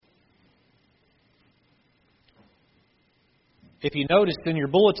If you noticed in your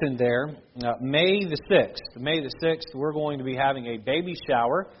bulletin there, May the 6th, we're going to be having a baby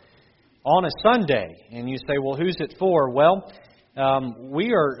shower on a Sunday. And you say, well, who's it for? Well,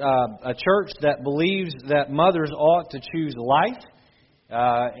 we are a church that believes that mothers ought to choose life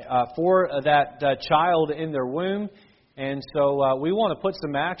for that child in their womb. And so we want to put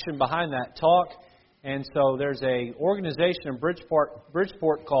some action behind that talk. And so there's an organization in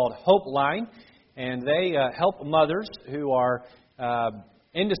Bridgeport called Hope Line. And they help mothers who are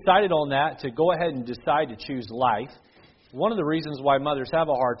undecided on that to go ahead and decide to choose life. One of the reasons why mothers have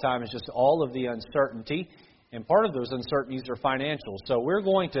a hard time is just all of the uncertainty. And part of those uncertainties are financial. So we're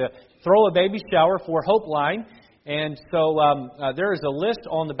going to throw a baby shower for Hope Line. And so there is a list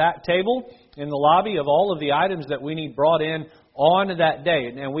on the back table in the lobby of all of the items that we need brought in on that day.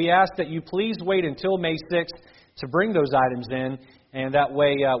 And we ask that you please wait until May 6th to bring those items in. And that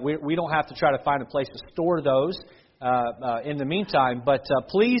way we don't have to try to find a place to store those in the meantime. But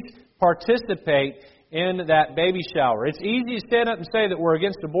please participate in that baby shower. It's easy to stand up and say that we're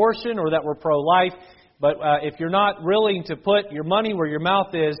against abortion or that we're pro-life. But if you're not willing to put your money where your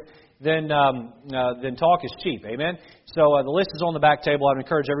mouth is, then talk is cheap. Amen? So the list is on the back table. I'd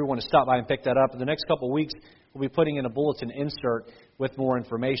encourage everyone to stop by and pick that up. In the next couple of weeks, we'll be putting in a bulletin insert with more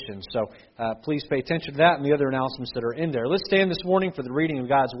information. So please pay attention to that and the other announcements that are in there. Let's stand this morning for the reading of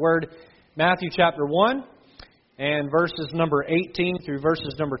God's Word. Matthew chapter 1 and verses number 18 through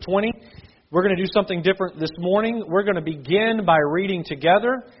verses number 20. We're going to do something different this morning. We're going to begin by reading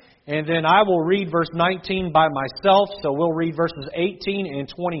together. And then I will read verse 19 by myself. So we'll read verses 18 and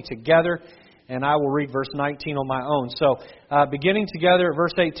 20 together. And I will read verse 19 on my own. So beginning together at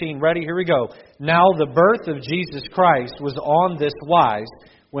verse 18. Ready? Here we go. Now the birth of Jesus Christ was on this wise,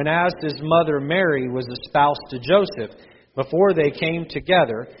 when as his mother Mary was espoused to Joseph, before they came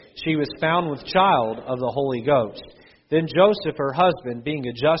together, she was found with child of the Holy Ghost. Then Joseph, her husband, being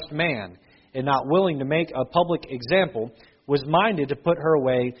a just man, and not willing to make a public example, was minded to put her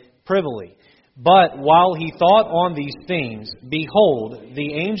away privily. But while he thought on these things, behold,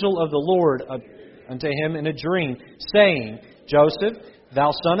 the angel of the Lord unto him in a dream, saying, Joseph,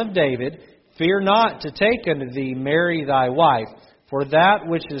 thou son of David, fear not to take unto thee Mary thy wife, for that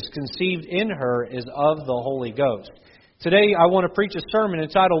which is conceived in her is of the Holy Ghost. Today I want to preach a sermon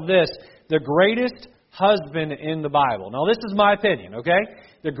entitled this, The Greatest Husband in the Bible. Now this is my opinion, okay?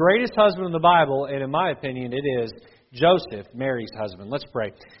 The greatest husband in the Bible, and in my opinion it is Joseph, Mary's husband. Let's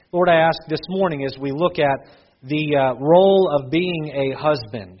pray. Lord, I ask this morning as we look at the role of being a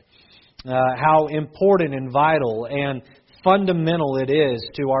husband, how important and vital and fundamental it is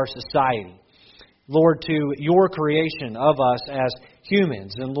to our society. Lord, to your creation of us as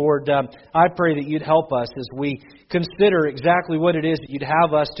humans. And Lord, I pray that you'd help us as we consider exactly what it is that you'd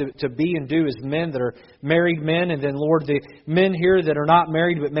have us to be and do as men that are married men. And then, Lord, the men here that are not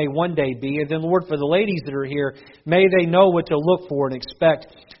married but may one day be. And then, Lord, for the ladies that are here, may they know what to look for and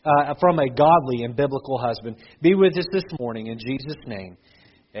expect from a godly and biblical husband. Be with us this morning in Jesus' name.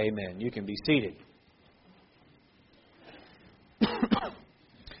 Amen. You can be seated.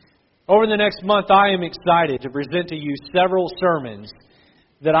 Over the next month, I am excited to present to you several sermons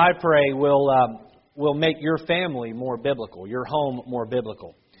that I pray will make your family more biblical, your home more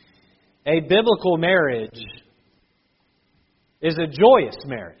biblical. A biblical marriage is a joyous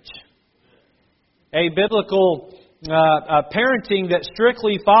marriage. A biblical parenting that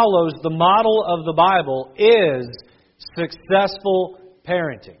strictly follows the model of the Bible is successful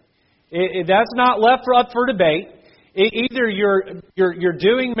parenting. That's not left up for debate. Either you're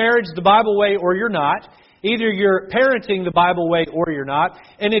doing marriage the Bible way or you're not. Either you're parenting the Bible way or you're not.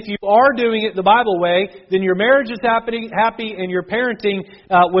 And if you are doing it the Bible way, then your marriage is happy and your parenting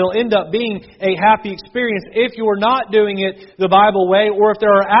will end up being a happy experience. If you're not doing it the Bible way, or if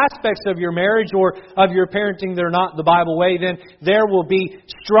there are aspects of your marriage or of your parenting that are not the Bible way, then there will be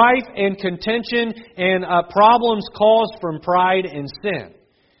strife and contention and problems caused from pride and sin.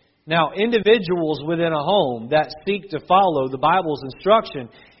 Now, individuals within a home that seek to follow the Bible's instruction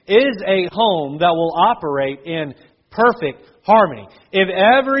is a home that will operate in perfect harmony. If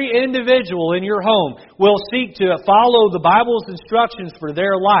every individual in your home will seek to follow the Bible's instructions for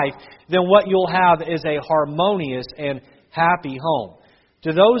their life, then what you'll have is a harmonious and happy home.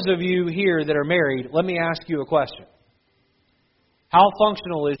 To those of you here that are married, let me ask you a question. How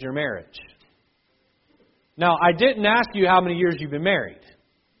functional is your marriage? Now, I didn't ask you how many years you've been married.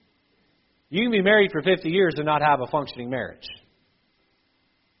 You can be married for 50 years and not have a functioning marriage.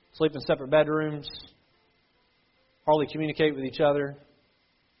 Sleep in separate bedrooms, hardly communicate with each other.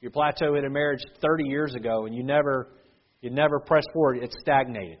 Your plateau in a marriage 30 years ago and you never pressed forward. It's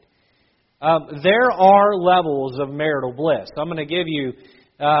stagnated. There are levels of marital bliss. I'm going to give you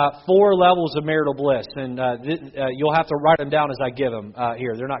 4 levels of marital bliss, and you'll have to write them down as I give them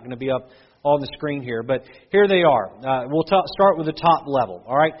here. They're not going to be up on the screen here, but here they are. We'll start with the top level.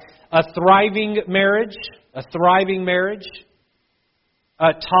 All right, a thriving marriage, a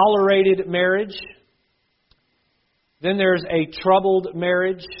tolerated marriage. Then there's a troubled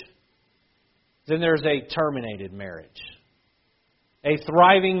marriage. Then there's a terminated marriage. A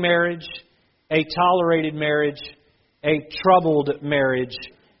thriving marriage, a tolerated marriage, a troubled marriage,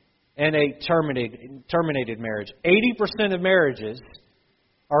 and a terminated marriage. 80% of marriages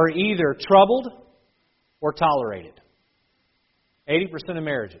are either troubled or tolerated. 80% of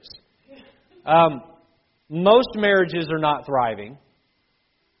marriages. Most marriages are not thriving.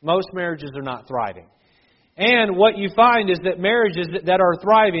 Most marriages are not thriving. And what you find is that marriages that are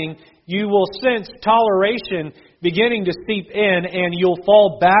thriving, you will sense toleration beginning to seep in, and you'll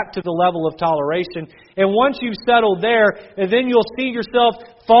fall back to the level of toleration. And once you've settled there, and then you'll see yourself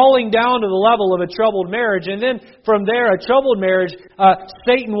falling down to the level of a troubled marriage. And then from there, a troubled marriage,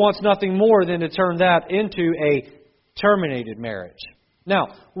 Satan wants nothing more than to turn that into a terminated marriage. Now,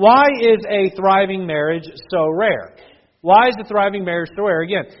 why is a thriving marriage so rare? Why is a thriving marriage so rare?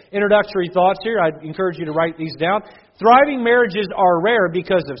 Again, introductory thoughts here. I'd encourage you to write these down. Thriving marriages are rare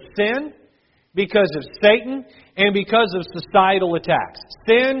because of sin, because of Satan, and because of societal attacks.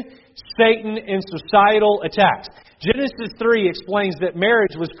 Sin, Satan, and societal attacks. Genesis 3 explains that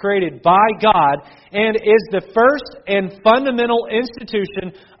marriage was created by God and is the first and fundamental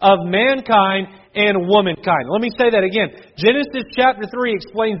institution of mankind and womankind. Let me say that again. Genesis chapter 3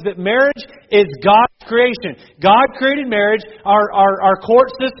 explains that marriage is God's creation. God created marriage. Our court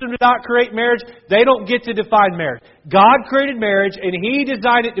system did not create marriage. They don't get to define marriage. God created marriage, and He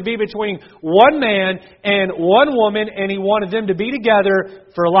designed it to be between one man and one woman, and He wanted them to be together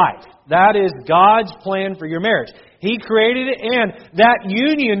for life. That is God's plan for your marriage. He created it, and that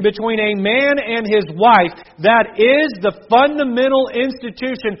union between a man and his wife, that is the fundamental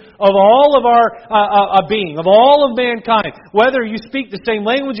institution of all of our being, of all of mankind. Whether you speak the same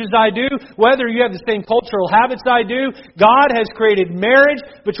language as I do, whether you have the same cultural habits I do, God has created marriage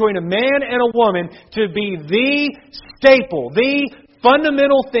between a man and a woman to be the staple, the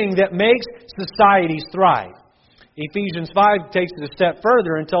fundamental thing that makes societies thrive. Ephesians 5 takes it a step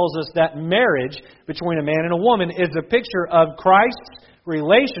further and tells us that marriage between a man and a woman is a picture of Christ's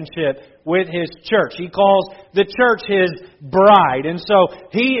relationship with His church. He calls the church His bride. And so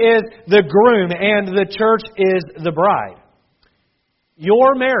He is the groom and the church is the bride.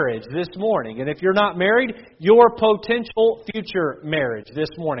 Your marriage this morning, and if you're not married, your potential future marriage this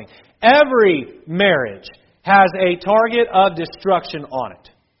morning. Every marriage has a target of destruction on it.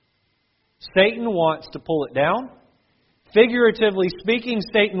 Satan wants to pull it down. Figuratively speaking,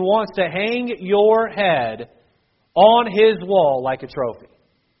 Satan wants to hang your head on his wall like a trophy.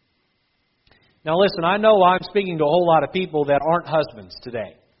 Now listen, I know I'm speaking to a whole lot of people that aren't husbands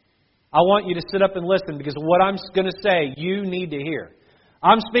today. I want you to sit up and listen, because what I'm going to say, you need to hear.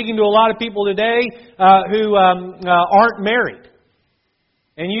 I'm speaking to a lot of people today who aren't married.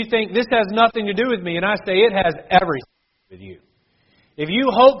 And you think, this has nothing to do with me. And I say, it has everything to do with you. If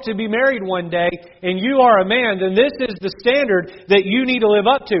you hope to be married one day and you are a man, then this is the standard that you need to live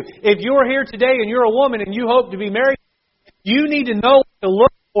up to. If you're here today and you're a woman and you hope to be married, you need to know what to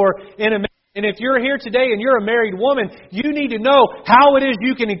look for in a man. And if you're here today and you're a married woman, you need to know how it is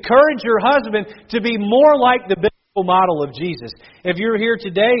you can encourage your husband to be more like the biblical model of Jesus. If you're here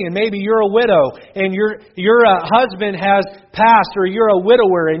today and maybe you're a widow and your husband has passed, or you're a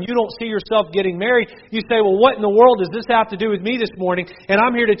widower and you don't see yourself getting married, you say, well, what in the world does this have to do with me this morning? And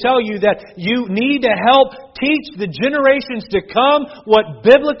I'm here to tell you that you need to help teach the generations to come what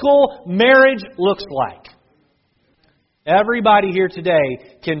biblical marriage looks like. Everybody here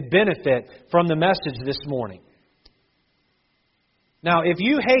today can benefit from the message this morning. Now, if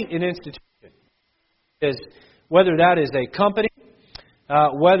you hate an institution, whether that is a company,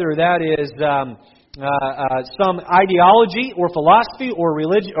 whether that is some ideology or philosophy or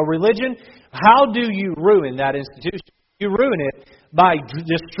religion, how do you ruin that institution? You ruin it by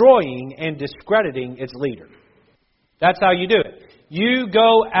destroying and discrediting its leader. That's how you do it. You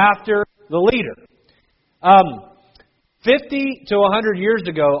go after the leader. 50 to 100 years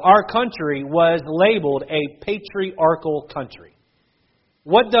ago, our country was labeled a patriarchal country.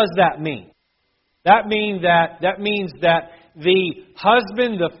 What does that mean? That means that the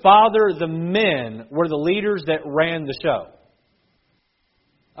husband, the father, the men were the leaders that ran the show.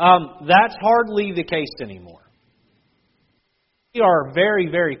 That's hardly the case anymore. We are very,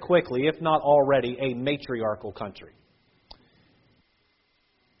 very quickly, if not already, a matriarchal country.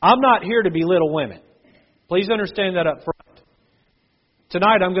 I'm not here to belittle women. Please understand that up front.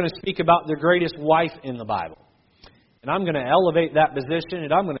 Tonight I'm going to speak about the greatest wife in the Bible. And I'm going to elevate that position,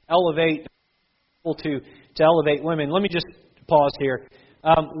 and I'm going to elevate people to elevate women. Let me just pause here.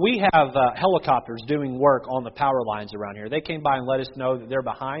 We have helicopters doing work on the power lines around here. They came by and let us know that they're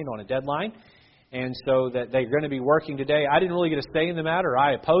behind on a deadline, and so that they're going to be working today. I didn't really get a say in the matter.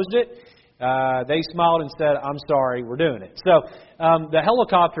 I opposed it. They smiled and said, "I'm sorry, we're doing it." So the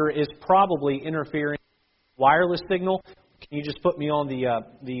helicopter is probably interfering with the wireless signal. Can you just put me on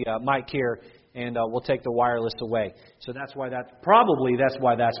the mic here, and we'll take the wireless away. So that's why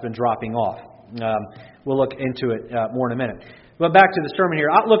that's been dropping off. We'll look into it more in a minute. But back to the sermon here.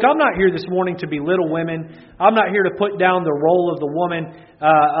 Look, I'm not here this morning to belittle women. I'm not here to put down the role of the woman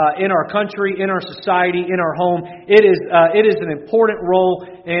in our country, in our society, in our home. It is an important role,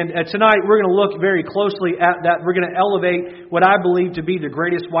 and tonight we're going to look very closely at that. We're going to elevate what I believe to be the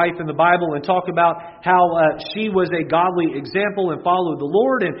greatest wife in the Bible and talk about how she was a godly example and followed the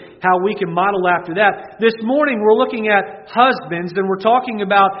Lord, and how we can model after that. This morning we're looking at husbands, and we're talking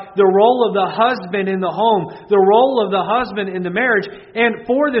about the role of the husband in the home, the role of the husband in the marriage. And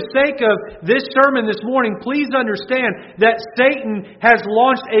for the sake of this sermon this morning, please understand that Satan has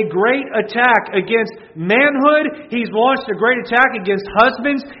launched a great attack against manhood. He's launched a great attack against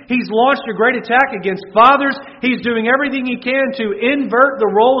husbands. He's launched a great attack against fathers. He's doing everything he can to invert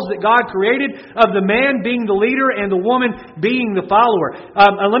the roles that God created of the man being the leader and the woman being the follower.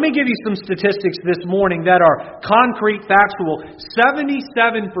 Let me give you some statistics this morning that are concrete, factual.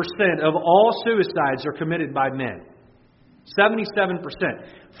 77% of all suicides are committed by men. 77%.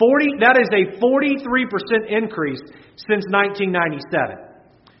 That is a 43% increase since 1997.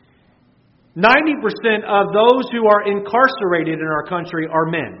 90% of those who are incarcerated in our country are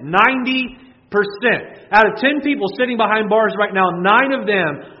men. 90%. Out of 10 people sitting behind bars right now, 9 of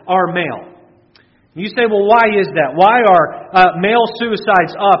them are male. You say, well, why is that? Why are male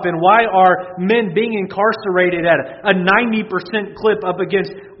suicides up, and why are men being incarcerated at a 90% clip up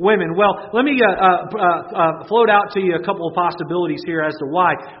against women? Well, let me float out to you a couple of possibilities here as to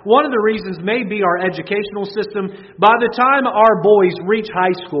why. One of the reasons may be our educational system. By the time our boys reach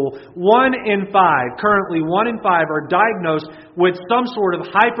high school, 1 in 5 are diagnosed with some sort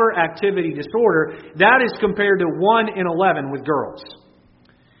of hyperactivity disorder. That is compared to 1 in 11 with girls.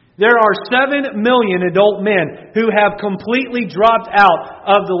 There are 7 million adult men who have completely dropped out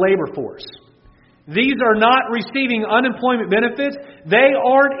of the labor force. These are not receiving unemployment benefits. They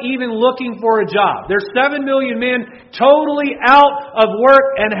aren't even looking for a job. There's 7 million men totally out of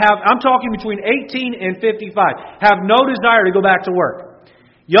work and I'm talking between 18 and 55, have no desire to go back to work.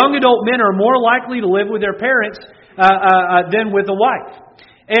 Young adult men are more likely to live with their parents than with a wife.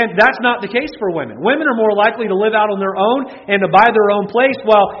 And that's not the case for women. Women are more likely to live out on their own and to buy their own place,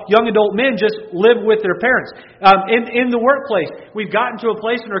 while young adult men just live with their parents. In the workplace, we've gotten to a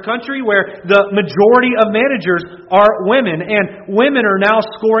place in our country where the majority of managers are women, and women are now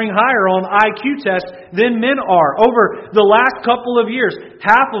scoring higher on IQ tests than men are. Over the last couple of years,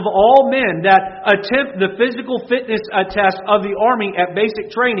 half of all men that attempt the physical fitness test of the Army at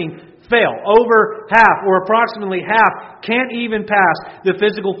basic training fail. Over half, or approximately half, can't even pass the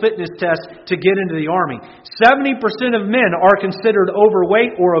physical fitness test to get into the Army. 70% of men are considered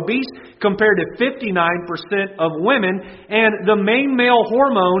overweight or obese, compared to 59% of women. And the main male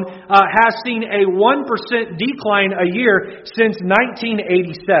hormone has seen a 1% decline a year since 1987.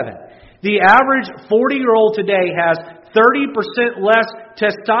 The average 40-year-old today has 30% less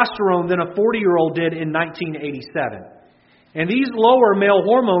testosterone than a 40-year-old did in 1987. And these lower male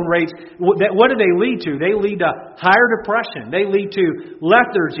hormone rates, what do they lead to? They lead to higher depression. They lead to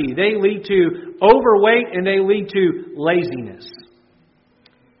lethargy. They lead to overweight, and they lead to laziness.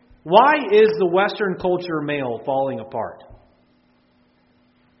 Why is the Western culture male falling apart?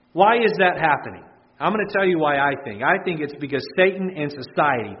 Why is that happening? I'm going to tell you why I think. I think it's because Satan and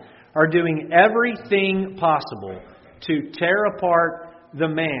society are doing everything possible to tear apart the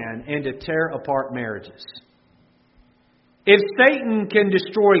man and to tear apart marriages. If Satan can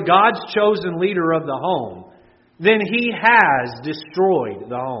destroy God's chosen leader of the home, then he has destroyed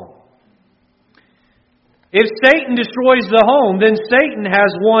the home. If Satan destroys the home, then Satan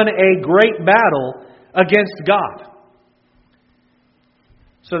has won a great battle against God.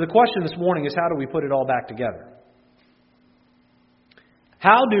 So the question this morning is, how do we put it all back together?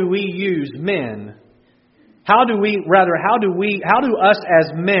 How do we use men? How do us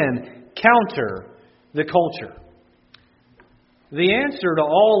as men counter the culture? The answer to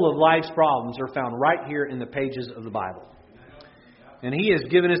all of life's problems are found right here in the pages of the Bible. And He has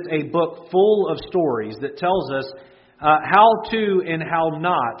given us a book full of stories that tells us how to and how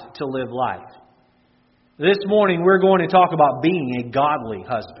not to live life. This morning we're going to talk about being a godly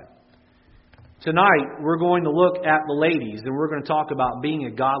husband. Tonight we're going to look at the ladies and we're going to talk about being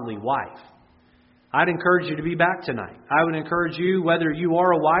a godly wife. I'd encourage you to be back tonight. I would encourage you, whether you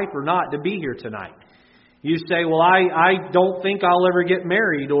are a wife or not, to be here tonight. You say, well, I don't think I'll ever get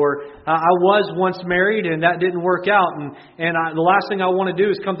married, or I was once married and that didn't work out, and the last thing I want to do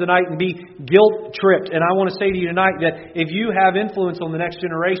is come tonight and be guilt-tripped. And I want to say to you tonight that if you have influence on the next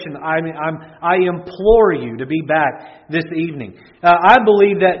generation, I implore you to be back this evening. I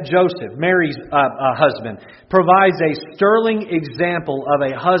believe that Joseph, Mary's husband, provides a sterling example of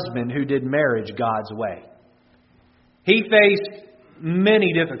a husband who did marriage God's way. He faced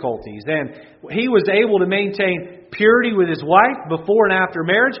many difficulties, and he was able to maintain purity with his wife before and after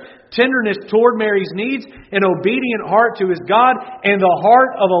marriage, tenderness toward Mary's needs, an obedient heart to his God, and the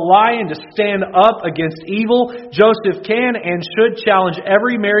heart of a lion to stand up against evil. Joseph can and should challenge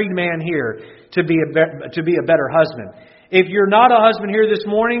every married man here to be a better husband. If you're not a husband here this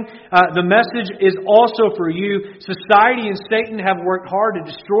morning, the message is also for you. Society and Satan have worked hard to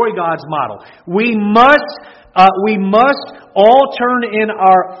destroy God's model. We must all turn in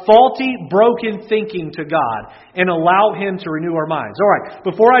our faulty, broken thinking to God and allow Him to renew our minds. All right,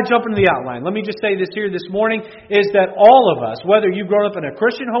 before I jump into the outline, let me just say this here this morning, is that all of us, whether you've grown up in a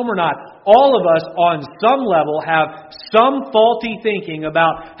Christian home or not, all of us on some level have some faulty thinking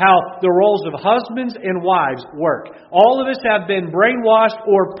about how the roles of husbands and wives work. All of us have been brainwashed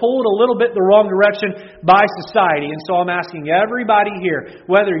or pulled a little bit the wrong direction by society. And so I'm asking everybody here,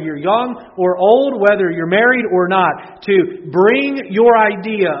 whether you're young or old, whether you're married or not, to bring your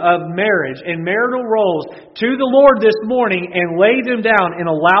idea of marriage and marital roles to the Lord this morning and lay them down and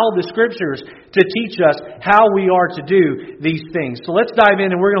allow the Scriptures to teach us how we are to do these things. So let's dive in,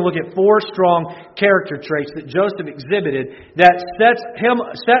 and we're going to look at 4 strong character traits that Joseph exhibited that set him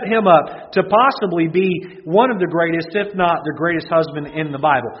up to possibly be one of the greatest, if not the greatest husband in the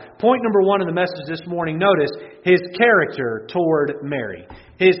Bible. Point number 1 of the message this morning, notice his character toward Mary.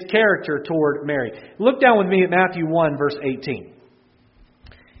 His character toward Mary. Look down with me at Matthew 1, verse 18.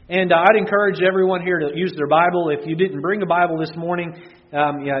 And I'd encourage everyone here to use their Bible. If you didn't bring a Bible this morning,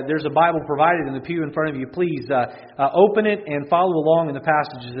 there's a Bible provided in the pew in front of you. Please open it and follow along in the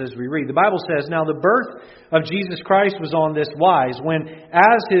passages as we read. The Bible says, "Now the birth of Jesus Christ was on this wise, when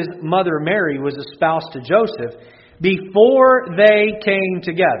as his mother Mary was espoused to Joseph, before they came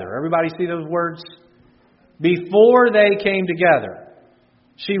together." Everybody see those words? Before they came together,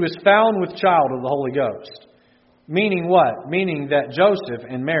 she was found with child of the Holy Ghost. Meaning what? Meaning that Joseph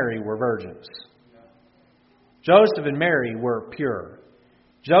and Mary were virgins. Joseph and Mary were pure.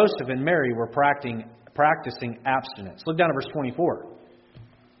 Joseph and Mary were practicing abstinence. Look down at verse 24.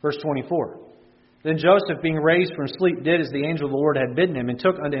 Verse 24. "Then Joseph, being raised from sleep, did as the angel of the Lord had bidden him, and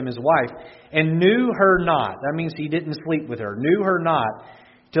took unto him his wife, and knew her not." That means he didn't sleep with her. "Knew her not,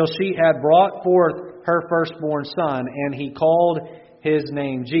 till she had brought forth her firstborn son, and he called his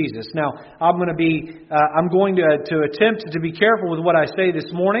name Jesus." Now, I'm going to attempt to be careful with what I say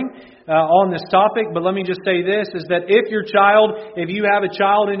this morning on this topic, but let me just say this, is that if you have a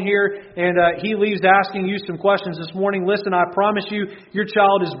child in here and he leaves asking you some questions this morning, listen, I promise you, your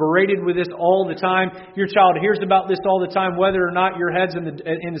child is berated with this all the time. Your child hears about this all the time, whether or not your head's in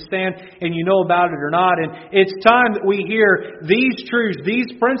the sand and you know about it or not. And it's time that we hear these truths,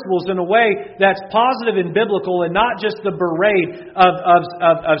 these principles in a way that's positive and biblical, and not just the berate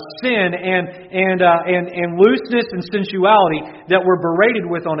of sin and looseness and sensuality that we're berated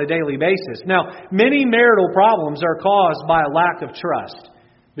with on a daily basis. Now, many marital problems are caused by a lack of trust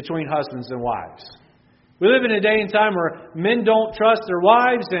between husbands and wives. We live in a day and time where men don't trust their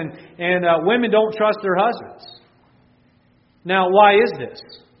wives and women don't trust their husbands. Now, why is this?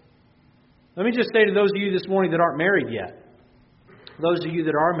 Let me just say to those of you this morning that aren't married yet, those of you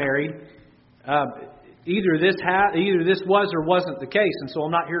that are married, either this was or wasn't the case, and so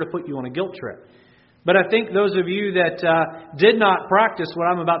I'm not here to put you on a guilt trip. But I think those of you that did not practice what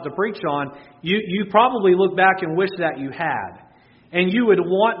I'm about to preach on, you probably look back and wish that you had. And you would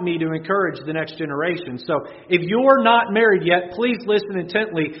want me to encourage the next generation. So if you're not married yet, please listen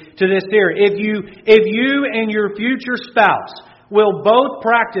intently to this here. If you and your future spouse will both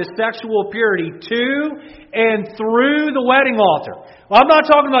practice sexual purity to and through the wedding altar. Well, I'm not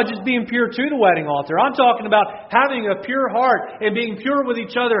talking about just being pure to the wedding altar. I'm talking about having a pure heart and being pure with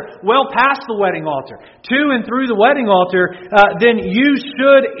each other well past the wedding altar. To and through the wedding altar, then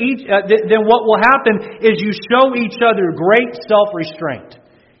what will happen is you show each other great self-restraint.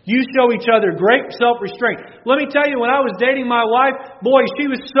 You show each other great self-restraint. Let me tell you, when I was dating my wife, boy, she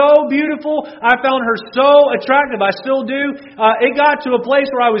was so beautiful. I found her so attractive. I still do. It got to a place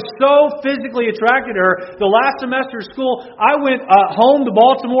where I was so physically attracted to her. The last semester of school, I went home to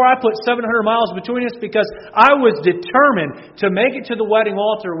Baltimore. I put 700 miles between us because I was determined to make it to the wedding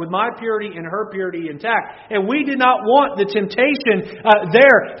altar with my purity and her purity intact. And we did not want the temptation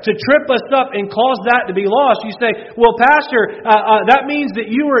there to trip us up and cause that to be lost. You say, well, Pastor, that means that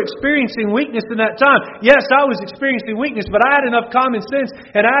you were experiencing weakness in that time. Yes, I was experiencing weakness, but I had enough common sense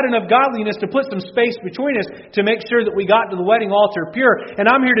and I had enough godliness to put some space between us to make sure that we got to the wedding altar pure. And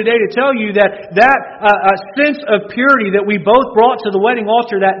I'm here today to tell you that sense of purity that we both brought to the wedding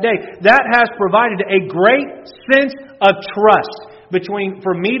altar that day, that has provided a great sense of trust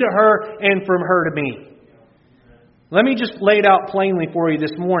from me to her and from her to me. Let me just lay it out plainly for you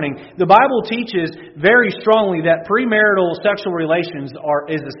this morning. The Bible teaches very strongly that premarital sexual relations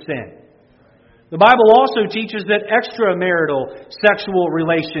is a sin. The Bible also teaches that extramarital sexual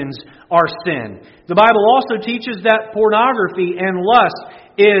relations are sin. The Bible also teaches that pornography and lust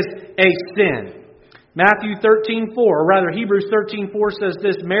is a sin. Matthew 13:4, or rather Hebrews 13:4 says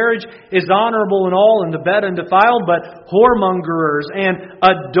this, marriage is honorable in all and the bed undefiled, but whoremongers and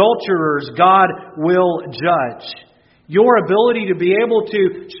adulterers God will judge. Your ability to be able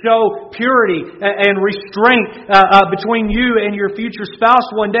to show purity and restraint between you and your future spouse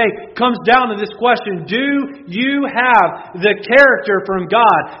one day comes down to this question. Do you have the character from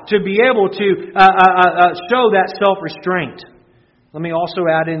God to be able to show that self-restraint? Let me also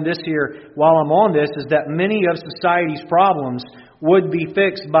add in this here while I'm on this is that many of society's problems would be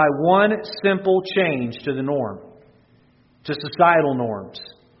fixed by one simple change to the norm, to societal norms.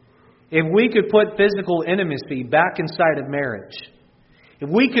 If we could put physical intimacy back inside of marriage, if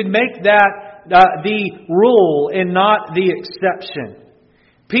we could make that the rule and not the exception,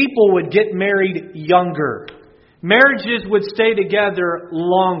 people would get married younger. Marriages would stay together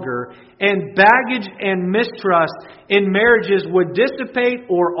longer, and baggage and mistrust in marriages would dissipate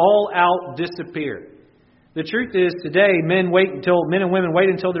or all out disappear. The truth is, today, men and women wait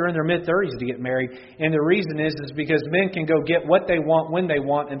until they're in their mid-30s to get married. And the reason is because men can go get what they want when they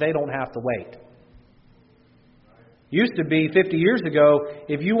want, and they don't have to wait. Used to be 50 years ago,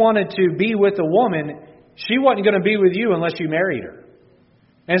 if you wanted to be with a woman, she wasn't going to be with you unless you married her.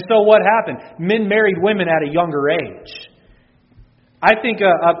 And so what happened? Men married women at a younger age. I think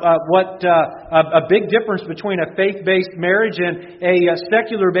a big difference between a faith-based marriage and a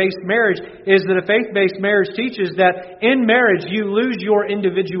secular-based marriage is that a faith-based marriage teaches that in marriage you lose your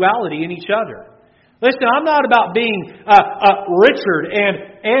individuality in each other. Listen, I'm not about being Richard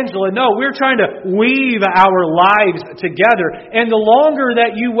and Angela. No, we're trying to weave our lives together. And the longer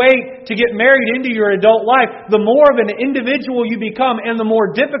that you wait to get married into your adult life, the more of an individual you become and the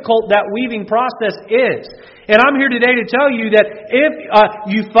more difficult that weaving process is. And I'm here today to tell you that if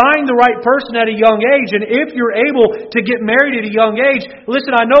you find the right person at a young age, and if you're able to get married at a young age,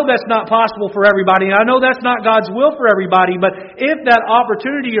 listen, I know that's not possible for everybody, and I know that's not God's will for everybody, but if that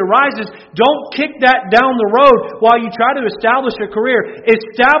opportunity arises, don't kick that down the road while you try to establish a career.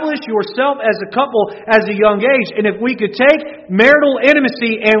 Establish yourself as a couple as a young age. And if we could take marital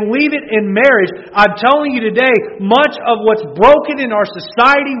intimacy and leave it in marriage, I'm telling you today, much of what's broken in our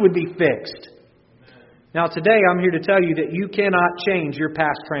society would be fixed. Now today I'm here to tell you that you cannot change your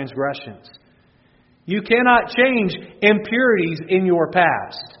past transgressions. You cannot change impurities in your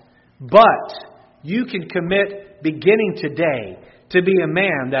past. But you can commit beginning today to be a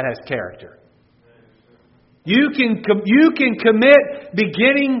man that has character. You can commit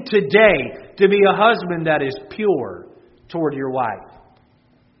beginning today to be a husband that is pure toward your wife.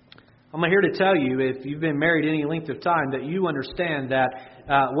 I'm here to tell you, if you've been married any length of time, that you understand that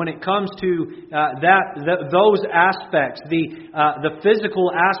when it comes to those aspects, the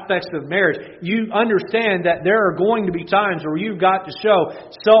physical aspects of marriage, you understand that there are going to be times where you've got to show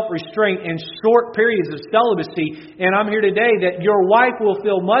self-restraint and short periods of celibacy. And I'm here today that your wife will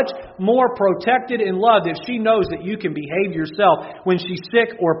feel much more protected and loved if she knows that you can behave yourself when she's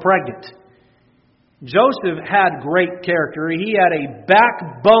sick or pregnant. Joseph had great character. He had a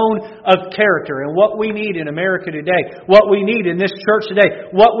backbone of character. And what we need in America today, what we need in this church today,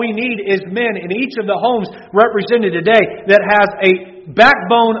 what we need is men in each of the homes represented today that has a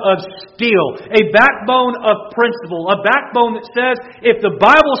backbone of steel, a backbone of principle, a backbone that says, if the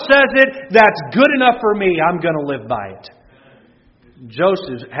Bible says it, that's good enough for me. I'm going to live by it.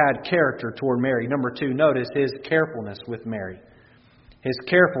 Joseph had character toward Mary. Number 2, notice his carefulness with Mary. His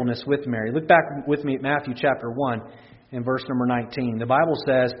carefulness with Mary. Look back with me at Matthew chapter 1 and verse number 19. The Bible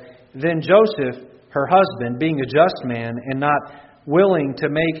says, then Joseph, her husband, being a just man and not willing to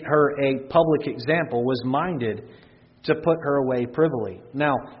make her a public example, was minded to put her away privily.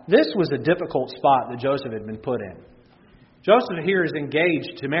 Now, this was a difficult spot that Joseph had been put in. Joseph here is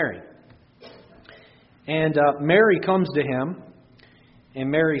engaged to Mary. And Mary comes to him, and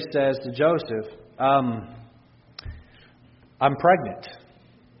Mary says to Joseph, I'm pregnant.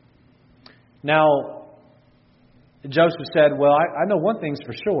 Now, Joseph said, well, I know one thing's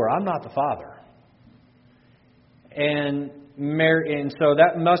for sure. I'm not the father. And so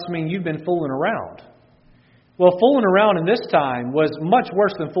that must mean you've been fooling around. Well, fooling around in this time was much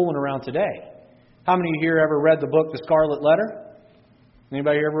worse than fooling around today. How many of you here ever read the book, The Scarlet Letter?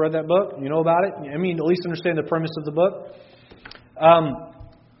 Anybody here ever read that book? You know about it? I mean, at least understand the premise of the book.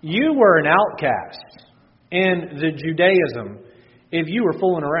 You were an outcast in the Judaism if you were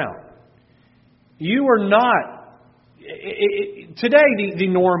fooling around. You were not. Today, the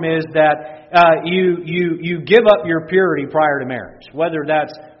norm is that you give up your purity prior to marriage, whether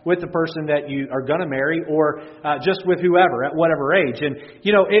that's with the person that you are going to marry or just with whoever at whatever age. And,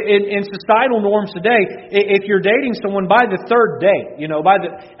 in societal norms today, if you're dating someone by the third date,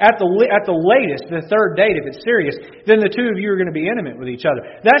 at the latest, the third date, if it's serious, then the two of you are going to be intimate with each other.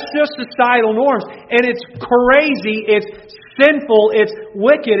 That's just societal norms. And it's crazy. It's sinful. It's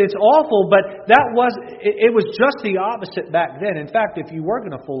wicked. It's awful. But it was just the opposite back then. In fact, if you were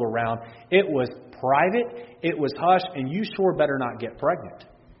going to fool around, it was private, it was hush, and you sure better not get pregnant.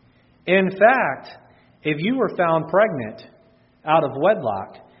 In fact, if you were found pregnant out of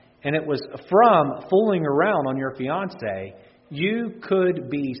wedlock, and it was from fooling around on your fiancé, you could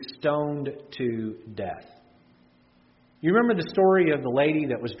be stoned to death. You remember the story of the lady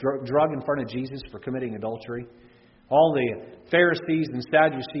that was drugged in front of Jesus for committing adultery? All the Pharisees and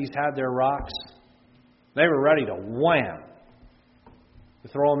Sadducees had their rocks. They were ready to wham, to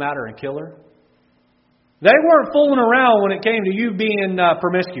throw them at her and kill her. They weren't fooling around when it came to you being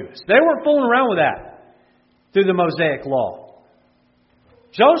promiscuous. They weren't fooling around with that through the Mosaic Law.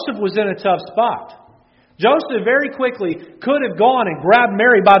 Joseph was in a tough spot. Joseph very quickly could have gone and grabbed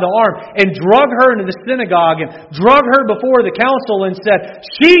Mary by the arm and drug her into the synagogue and drug her before the council and said,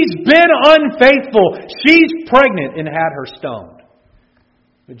 she's been unfaithful, she's pregnant, and had her stoned.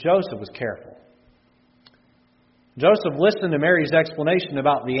 But Joseph was careful. Joseph listened to Mary's explanation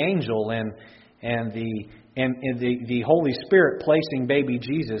about the angel and the Holy Spirit placing baby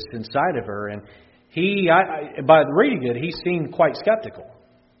Jesus inside of her. And by reading it, he seemed quite skeptical.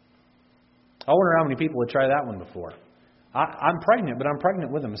 I wonder how many people would try that one before. I'm pregnant, but I'm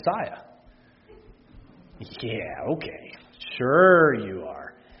pregnant with a Messiah. Yeah, okay. Sure you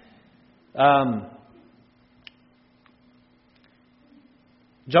are.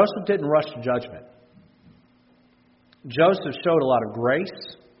 Joseph didn't rush to judgment. Joseph showed a lot of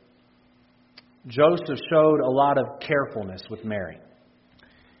grace. Joseph showed a lot of carefulness with Mary.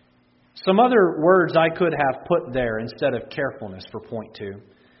 Some other words I could have put there instead of carefulness for point 2.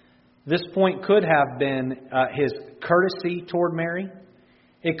 This point could have been his courtesy toward Mary.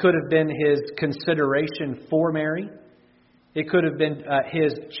 It could have been his consideration for Mary. It could have been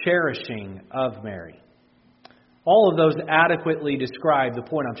his cherishing of Mary. All of those adequately describe the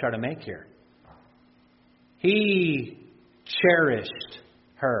point I'm trying to make here. He cherished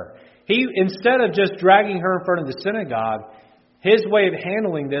her. Instead of just dragging her in front of the synagogue, his way of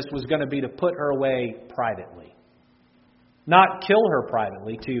handling this was going to be to put her away privately. Not kill her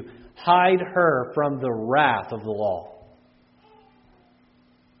privately, to hide her from the wrath of the law.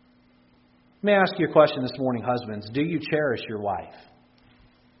 Let me ask you a question this morning, husbands. Do you cherish your wife?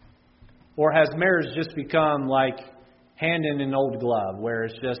 Or has marriage just become like hand in an old glove, where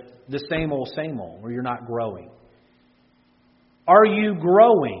it's just the same old, where you're not growing? Are you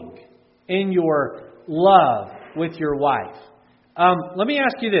growing in your love with your wife? Let me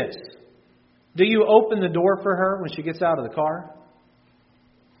ask you this. Do you open the door for her when she gets out of the car?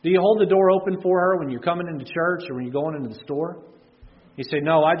 Do you hold the door open for her when you're coming into church or when you're going into the store? You say,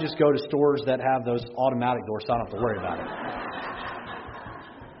 no, I just go to stores that have those automatic doors, so I don't have to worry about it.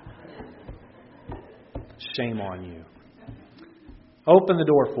 Shame on you. Open the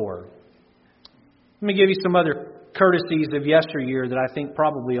door for her. Let me give you some other courtesies of yesteryear that I think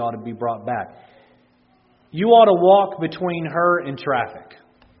probably ought to be brought back. You ought to walk between her and traffic.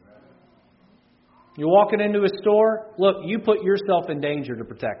 You're walking into a store, look, you put yourself in danger to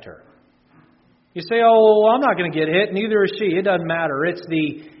protect her. You say, oh, I'm not going to get hit, neither is she. It doesn't matter. It's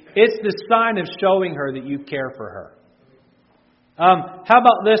the sign of showing her that you care for her. How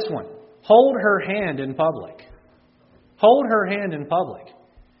about this one? Hold her hand in public. Hold her hand in public.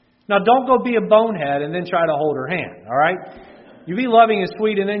 Now, don't go be a bonehead and then try to hold her hand, all right? You be loving and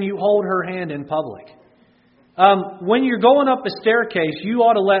sweet and then you hold her hand in public. when you're going up a staircase, you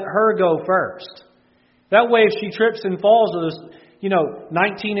ought to let her go first. That way, if she trips and falls with those,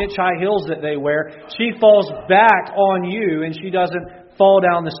 19-inch high heels that they wear, she falls back on you and she doesn't fall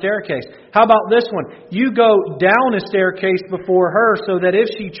down the staircase. How about this one? You go down a staircase before her so that if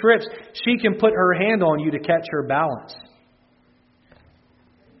she trips, she can put her hand on you to catch her balance.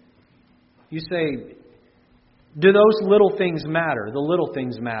 You say, do those little things matter? The little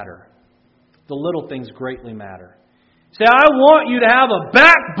things matter. The little things greatly matter. Say, I want you to have a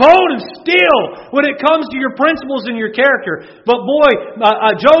backbone of steel when it comes to your principles and your character. But boy,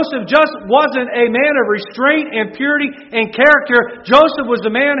 Joseph just wasn't a man of restraint and purity and character. Joseph was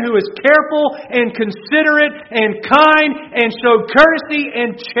a man who was careful and considerate and kind and showed courtesy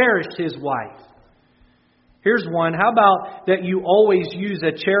and cherished his wife. Here's one. How about that you always use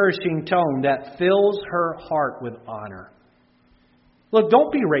a cherishing tone that fills her heart with honor? Look,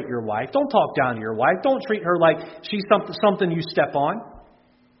 don't berate your wife. Don't talk down to your wife. Don't treat her like she's something you step on.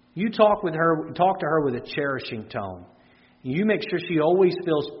 You talk to her with a cherishing tone. You make sure she always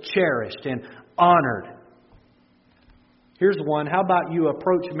feels cherished and honored. Here's one. How about you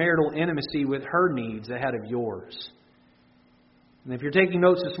approach marital intimacy with her needs ahead of yours? And if you're taking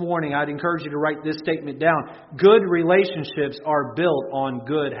notes this morning, I'd encourage you to write this statement down. Good relationships are built on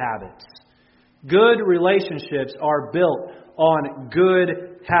good habits. Good relationships are built on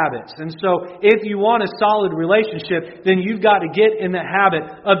good habits. And so if you want a solid relationship, then you've got to get in the habit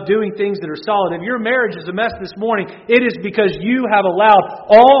of doing things that are solid. If your marriage is a mess this morning, it is because you have allowed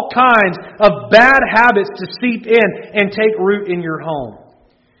all kinds of bad habits to seep in and take root in your home.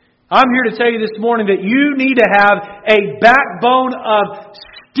 I'm here to tell you this morning that you need to have a backbone of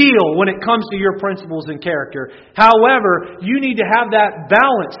steel when it comes to your principles and character. However, you need to have that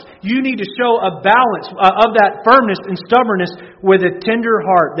balance. You need to show a balance of that firmness and stubbornness with a tender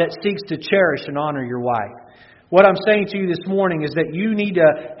heart that seeks to cherish and honor your wife. What I'm saying to you this morning is that you need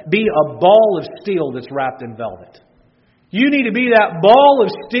to be a ball of steel that's wrapped in velvet. You need to be that ball of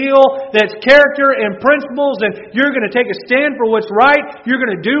steel that's character and principles, and you're going to take a stand for what's right. You're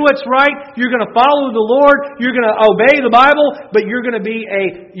going to do what's right. You're going to follow the Lord. You're going to obey the Bible, but you're going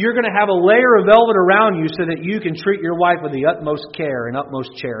to have a layer of velvet around you so that you can treat your wife with the utmost care and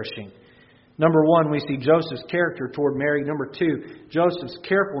utmost cherishing. Number one, we see Joseph's character toward Mary. Number two, Joseph's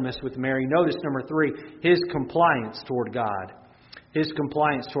carefulness with Mary. Notice number three, his compliance toward God. His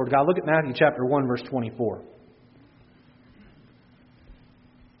compliance toward God. Look at Matthew chapter 1, verse 24.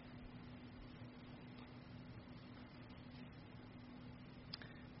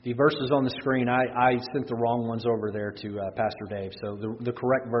 The verses on the screen, I sent the wrong ones over there to Pastor Dave. So the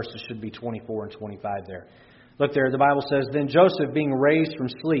correct verses should be 24 and 25 there. Look there, the Bible says, Then Joseph, being raised from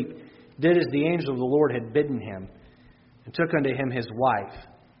sleep, did as the angel of the Lord had bidden him, and took unto him his wife,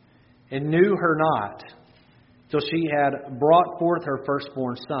 and knew her not, till she had brought forth her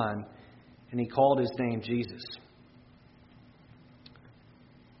firstborn son, and he called his name Jesus.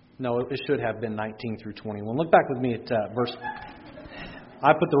 No, it should have been 19 through 21. Look back with me at verse...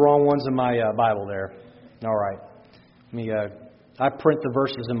 I put the wrong ones in my Bible there. All right. I print the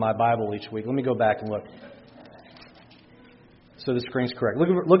verses in my Bible each week. Let me go back and look. So the screen's correct. Look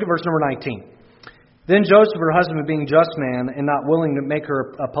at verse number 19. Then Joseph, her husband, being just man and not willing to make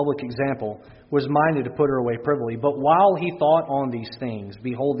her a public example, was minded to put her away privily. But while he thought on these things,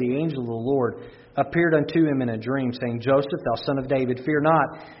 behold, the angel of the Lord appeared unto him in a dream, saying, Joseph, thou son of David, fear not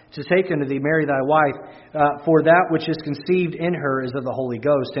to take unto thee Mary thy wife, for that which is conceived in her is of the Holy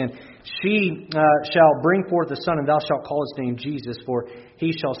Ghost. And she shall bring forth a son, and thou shalt call his name Jesus, for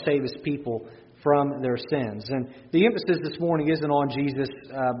he shall save his people from their sins. And the emphasis this morning isn't on Jesus.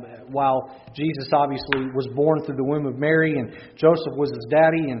 While Jesus obviously was born through the womb of Mary, and Joseph was his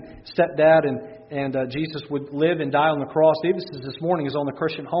daddy and stepdad, and Jesus would live and die on the cross. The emphasis this morning is on the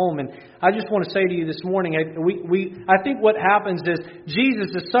Christian home. And I just want to say to you this morning, I think what happens is Jesus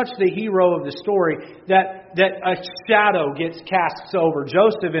is such the hero of the story that a shadow gets cast over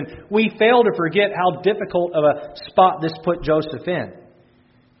Joseph, and we fail to forget how difficult of a spot this put Joseph in.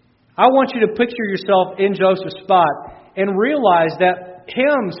 I want you to picture yourself in Joseph's spot and realize that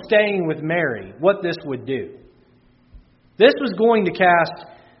him staying with Mary, what this would do. This was going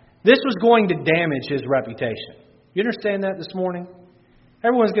to damage his reputation. You understand that this morning?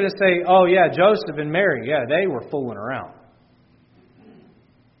 Everyone's going to say, oh yeah, Joseph and Mary, yeah, they were fooling around.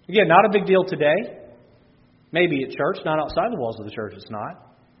 Again, not a big deal today. Maybe at church, not outside the walls of the church, it's not.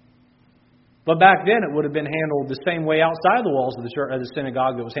 But back then it would have been handled the same way outside the walls of the church, of the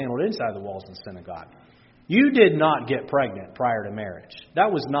synagogue that was handled inside the walls of the synagogue. You did not get pregnant prior to marriage.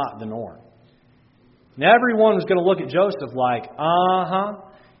 That was not the norm. And everyone was going to look at Joseph like,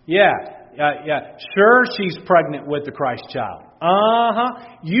 yeah, Sure, she's pregnant with the Christ child.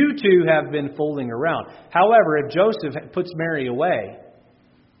 You two have been fooling around. However, if Joseph puts Mary away,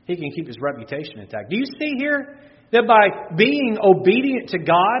 he can keep his reputation intact. Do you see here that by being obedient to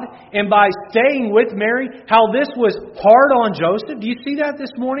God and by staying with Mary, how this was hard on Joseph? Do you see that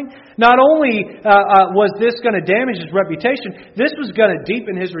this morning? Not only was this going to damage his reputation, this was going to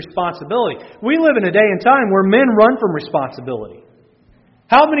deepen his responsibility. We live in a day and time where men run from responsibility.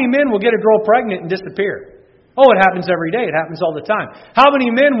 How many men will get a girl pregnant and disappear? Oh, it happens every day. It happens all the time. How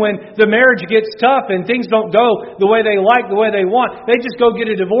many men, when the marriage gets tough and things don't go the way they like, the way they want, they just go get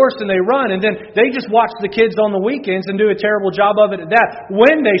a divorce and they run, and then they just watch the kids on the weekends and do a terrible job of it at that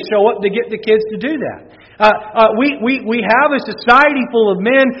when they show up to get the kids to do that. We have a society full of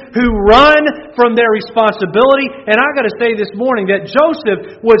men who run from their responsibility, and I got to say this morning that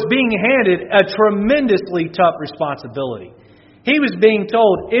Joseph was being handed a tremendously tough responsibility. He was being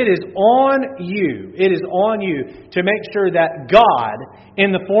told, it is on you to make sure that God,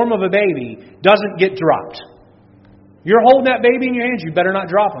 in the form of a baby, doesn't get dropped. You're holding that baby in your hands, you better not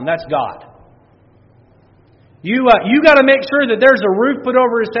drop him. That's God. You got to make sure that there's a roof put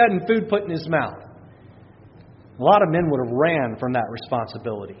over his head and food put in his mouth. A lot of men would have ran from that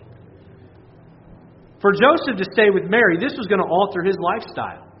responsibility. For Joseph to stay with Mary, this was going to alter his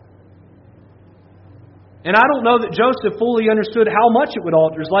lifestyle. And I don't know that Joseph fully understood how much it would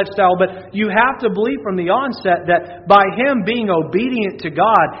alter his lifestyle, but you have to believe from the onset that by him being obedient to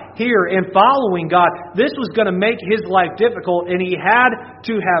God here and following God, this was going to make his life difficult, and he had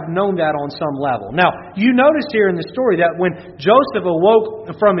to have known that on some level. Now, you notice here in the story that when Joseph awoke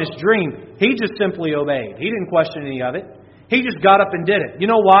from his dream, he just simply obeyed. He didn't question any of it. He just got up and did it. You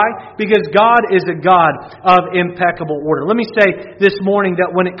know why? Because God is a God of impeccable order. Let me say this morning that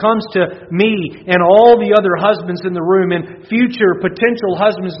when it comes to me and all the other husbands in the room and future potential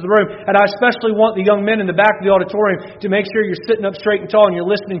husbands in the room, and I especially want the young men in the back of the auditorium to make sure you're sitting up straight and tall and you're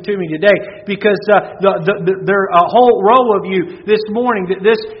listening to me today, because there are a whole row of you this morning that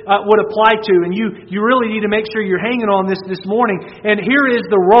this would apply to, and you really need to make sure you're hanging on this morning. And here is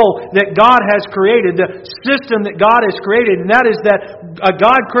the role that God has created, the system that God has created. And that is that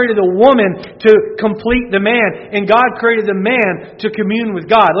God created a woman to complete the man, and God created the man to commune with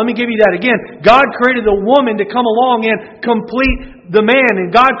God. Let me give you that again. God created the woman to come along and complete the man,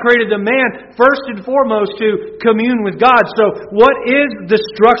 and God created the man first and foremost to commune with God. So what is the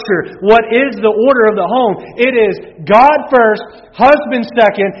structure? What is the order of the home? It is God first, husband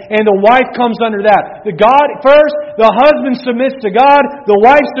second, and the wife comes under that. The God first, the husband submits to God, the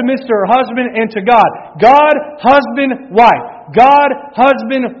wife submits to her husband and to God. God, husband, wife. God,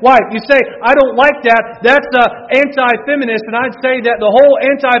 husband, wife. You say, I don't like that. That's anti-feminist. And I'd say that the whole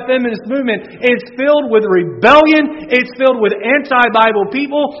anti-feminist movement is filled with rebellion. It's filled with anti-Bible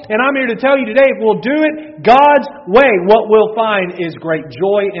people. And I'm here to tell you today, if we'll do it God's way, what we'll find is great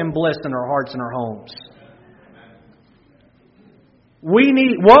joy and bliss in our hearts and our homes.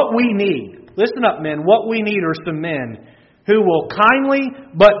 What we need, listen up men, what we need are some men who will kindly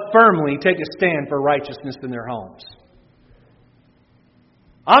but firmly take a stand for righteousness in their homes.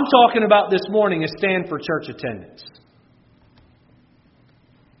 I'm talking about this morning a stand for church attendance.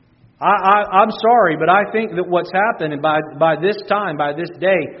 I'm sorry, but I think that what's happened by this time, by this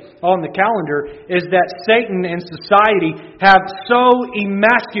day on the calendar, is that Satan and society have so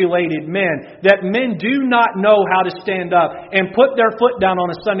emasculated men that men do not know how to stand up and put their foot down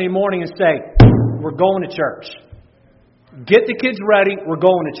on a Sunday morning and say, we're going to church. Get the kids ready, we're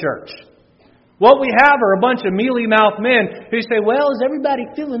going to church. What we have are a bunch of mealy-mouthed men who say, well, is everybody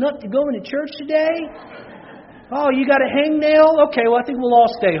feeling up to going to church today? Oh, you got a hangnail? Okay, well, I think we'll all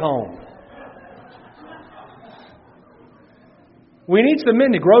stay home. We need some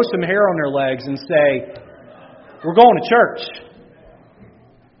men to grow some hair on their legs and say, we're going to church.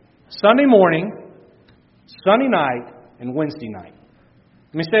 Sunday morning, Sunday night, and Wednesday night.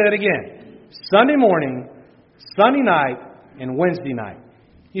 Let me say that again. Sunday morning, Sunday night, and Wednesday night.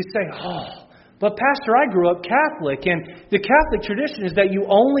 You say, oh, but Pastor, I grew up Catholic, and the Catholic tradition is that you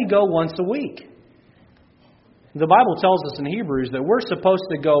only go once a week. The Bible tells us in Hebrews that we're supposed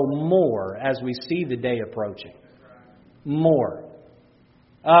to go more as we see the day approaching. More.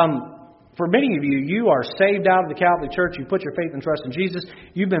 For many of you, you are saved out of the Catholic Church. You put your faith and trust in Jesus.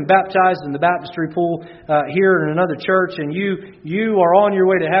 You've been baptized in the baptistry pool here in another church, and you are on your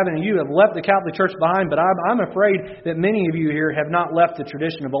way to heaven, and you have left the Catholic Church behind. But I'm afraid that many of you here have not left the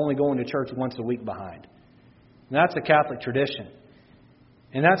tradition of only going to church once a week behind. And that's a Catholic tradition.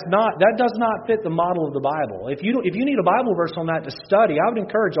 And that does not fit the model of the Bible. If you need a Bible verse on that to study, I would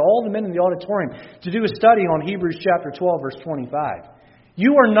encourage all the men in the auditorium to do a study on Hebrews chapter 12, verse 25.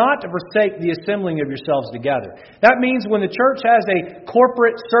 You are not to forsake the assembling of yourselves together. That means when the church has a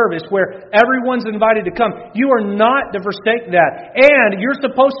corporate service where everyone's invited to come, you are not to forsake that. And you're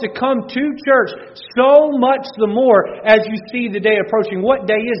supposed to come to church so much the more as you see the day approaching.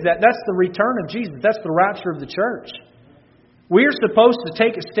 What day is that? That's the return of Jesus. That's the rapture of the church. We're supposed to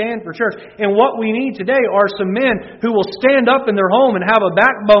take a stand for church. And what we need today are some men who will stand up in their home and have a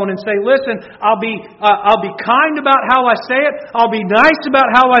backbone and say, listen, I'll be kind about how I say it. I'll be nice about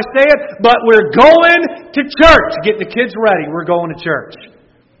how I say it. But we're going to church. Get the kids ready. We're going to church.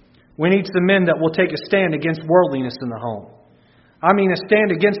 We need some men that will take a stand against worldliness in the home. I mean, a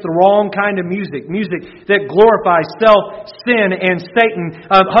stand against the wrong kind of music that glorifies self, sin, and Satan.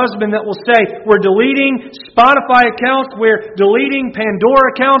 A husband that will say, we're deleting Spotify accounts, we're deleting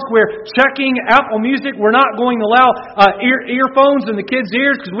Pandora accounts, we're checking Apple Music, we're not going to allow earphones in the kids'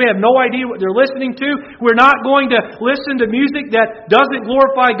 ears because we have no idea what they're listening to. We're not going to listen to music that doesn't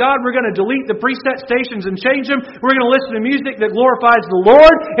glorify God. We're going to delete the preset stations and change them. We're going to listen to music that glorifies the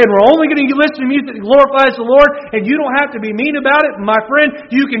Lord, and we're only going to listen to music that glorifies the Lord, and you don't have to be mean about it. My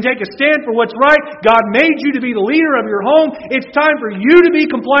friend, you can take a stand for what's right. God made you to be the leader of your home. It's time for you to be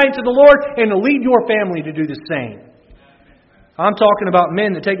compliant to the Lord and to lead your family to do the same. I'm talking about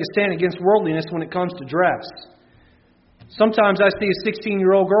men that take a stand against worldliness when it comes to dress. Sometimes I see a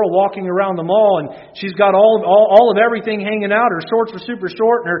 16-year-old girl walking around the mall and she's got all of everything hanging out. Her shorts are super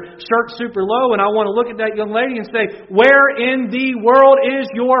short and her shirt's super low. And I want to look at that young lady and say, where in the world is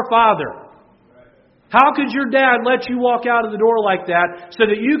your father? How could your dad let you walk out of the door like that so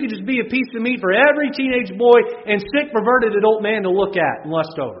that you could just be a piece of meat for every teenage boy and sick, perverted adult man to look at and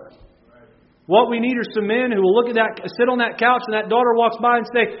lust over? What we need are some men who will look at that, sit on that couch, and that daughter walks by and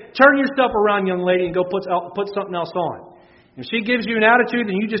say, turn yourself around, young lady, and go put something else on. If she gives you an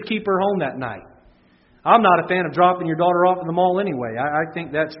attitude, then you just keep her home that night. I'm not a fan of dropping your daughter off at the mall anyway. I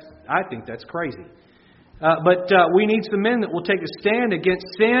think that's crazy. But we need some men that will take a stand against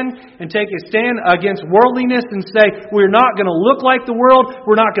sin and take a stand against worldliness and say, we're not going to look like the world.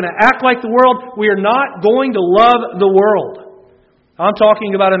 We're not going to act like the world. We are not going to love the world. I'm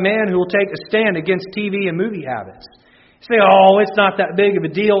talking about a man who will take a stand against TV and movie habits. You say, oh, it's not that big of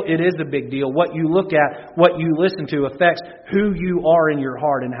a deal. It is a big deal. What you look at, what you listen to affects who you are in your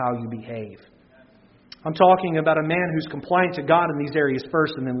heart and how you behave. I'm talking about a man who's compliant to God in these areas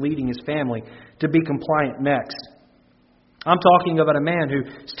first and then leading his family to be compliant next. I'm talking about a man who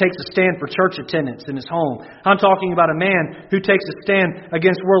takes a stand for church attendance in his home. I'm talking about a man who takes a stand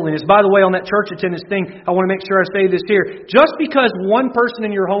against worldliness. By the way, on that church attendance thing, I want to make sure I say this here. Just because one person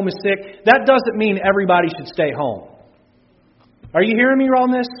in your home is sick, that doesn't mean everybody should stay home. Are you hearing me on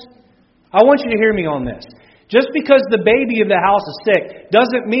this? I want you to hear me on this. Just because the baby of the house is sick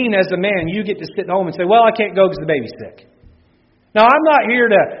doesn't mean as a man you get to sit home and say, well, I can't go because the baby's sick. Now, I'm not here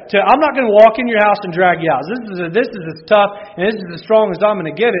I'm not going to walk in your house and drag you out. This is as tough and this is as strong as I'm going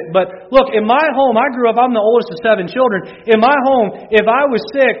to give it. But look, in my home, I grew up, I'm the oldest of 7 children. In my home, if I was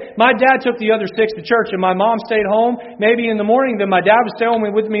sick, my dad took the other 6 to church and my mom stayed home. Maybe in the morning, then my dad would stay home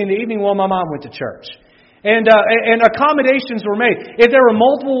with me in the evening while my mom went to church. And accommodations were made. If there were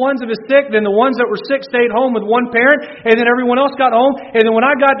multiple ones of us sick, then the ones that were sick stayed home with one parent, and then everyone else got home. And then when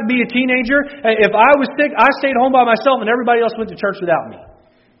I got to be a teenager, if I was sick, I stayed home by myself, and everybody else went to church without me.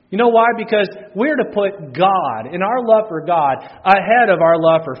 You know why? Because we're to put God and our love for God ahead of our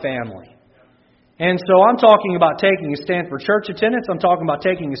love for family. And so I'm talking about taking a stand for church attendance. I'm talking about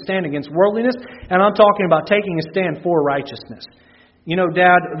taking a stand against worldliness. And I'm talking about taking a stand for righteousness. You know,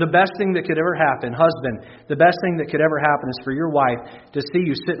 Dad, the best thing that could ever happen, husband, the best thing that could ever happen is for your wife to see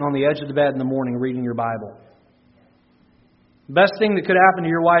you sitting on the edge of the bed in the morning reading your Bible. The best thing that could happen to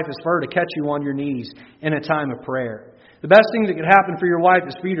your wife is for her to catch you on your knees in a time of prayer. The best thing that could happen for your wife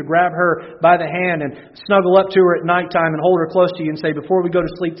is for you to grab her by the hand and snuggle up to her at nighttime and hold her close to you and say, before we go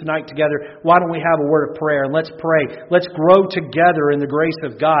to sleep tonight together, why don't we have a word of prayer and let's pray. Let's grow together in the grace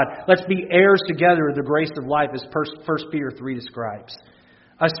of God. Let's be heirs together of the grace of life, as 1 Peter 3 describes.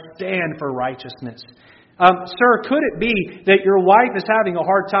 A stand for righteousness. Sir, could it be that your wife is having a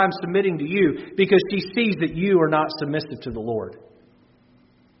hard time submitting to you because she sees that you are not submissive to the Lord?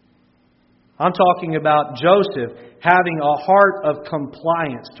 I'm talking about Joseph having a heart of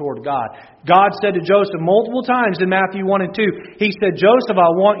compliance toward God. God said to Joseph multiple times in Matthew 1 and 2, He said, Joseph,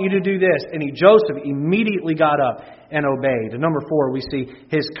 I want you to do this. And Joseph immediately got up and obeyed. And number 4, we see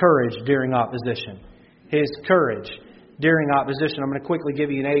his courage during opposition. His courage during opposition. I'm going to quickly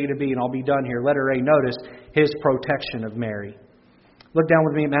give you an A to B and I'll be done here. Letter A, notice his protection of Mary. Look down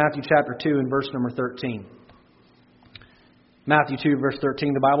with me at Matthew chapter 2 and verse number 13. Matthew 2 verse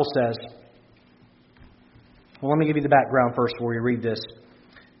 13, the Bible says, well, let me give you the background first before we read this.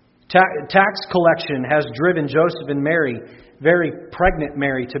 Tax collection has driven Joseph and Mary, very pregnant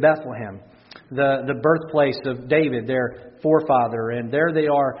Mary, to Bethlehem, the birthplace of David, their forefather. And there they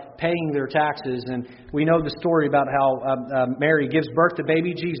are paying their taxes. And we know the story about how Mary gives birth to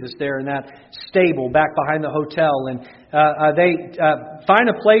baby Jesus there in that stable back behind the hotel. And they find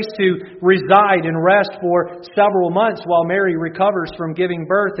a place to reside and rest for several months while Mary recovers from giving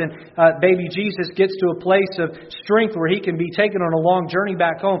birth. And baby Jesus gets to a place of strength where he can be taken on a long journey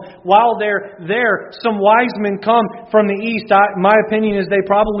back home. While they're there, some wise men come from the east. My opinion is they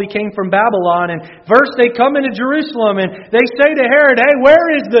probably came from Babylon. And first they come into Jerusalem and they say to Herod, "Hey, where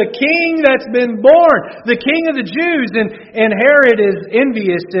is the king that's been born? The king of the Jews?" And Herod is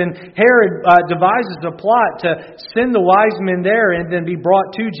envious, and Herod devises a plot to send the wise men there and then be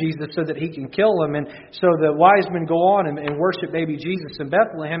brought to Jesus so that he can kill him. And so the wise men go on and worship baby Jesus in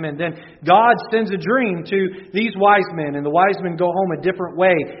Bethlehem. And then God sends a dream to these wise men, and the wise men go home a different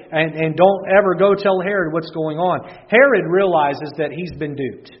way and don't ever go tell Herod what's going on. Herod realizes that he's been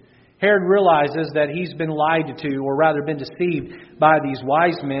duped. Herod realizes that he's been lied to, or rather been deceived by these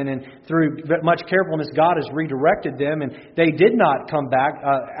wise men, and through much carefulness, God has redirected them, and they did not come back.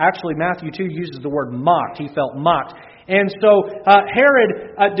 Actually, Matthew 2 uses the word mocked. He felt mocked. And so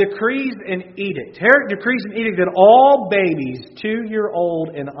Herod decrees an edict. Herod decrees an edict that all babies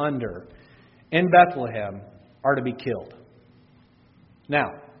 2-year-old and under in Bethlehem are to be killed.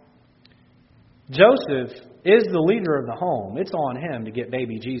 Now, Joseph is the leader of the home. It's on him to get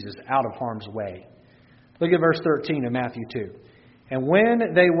baby Jesus out of harm's way. Look at verse 13 of Matthew 2. "And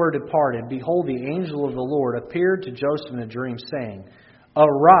when they were departed, behold, the angel of the Lord appeared to Joseph in a dream, saying,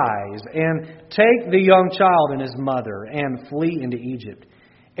 Arise, and take the young child and his mother, and flee into Egypt.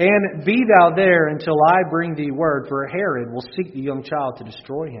 And be thou there until I bring thee word, for Herod will seek the young child to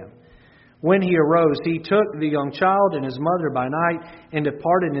destroy him. When he arose, he took the young child and his mother by night, and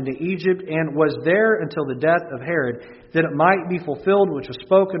departed into Egypt, and was there until the death of Herod, that it might be fulfilled which was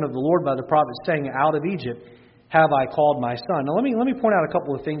spoken of the Lord by the prophet, saying, Out of Egypt have I called my son." Now let me point out a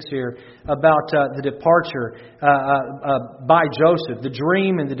couple of things here about the departure by Joseph, the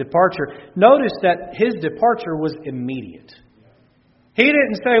dream and the departure. Notice that his departure was immediate. He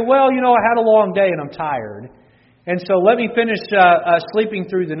didn't say, "Well, I had a long day and I'm tired, and so let me finish sleeping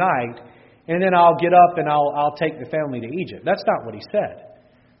through the night, and then I'll get up and I'll take the family to Egypt." That's not what he said.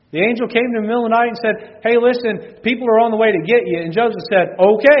 The angel came in the middle of the night and said, "Hey, listen, people are on the way to get you." And Joseph said,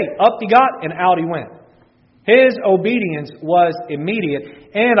 "Okay." Up he got, and out he went. His obedience was immediate.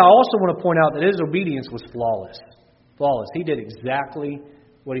 And I also want to point out that his obedience was flawless. Flawless. He did exactly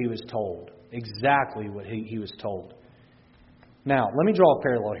what he was told. Exactly what he was told. Now, let me draw a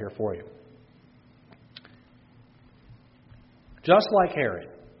parallel here for you. Just like Herod,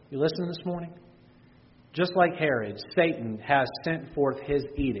 you listening this morning? Just like Herod, Satan has sent forth his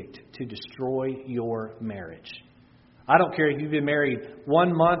edict to destroy your marriage. I don't care if you've been married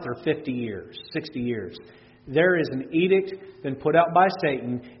 1 month or 50 years, 60 years. There is an edict been put out by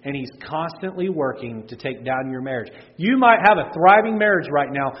Satan, and he's constantly working to take down your marriage. You might have a thriving marriage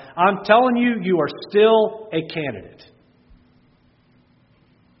right now. I'm telling you, you are still a candidate.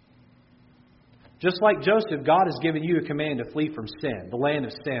 Just like Joseph, God has given you a command to flee from sin, the land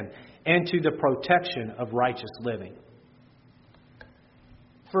of sin, and to the protection of righteous living.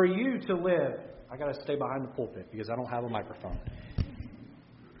 For you to live, I got to stay behind the pulpit because I don't have a microphone.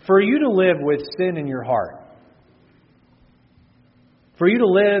 For you to live with sin in your heart, for you to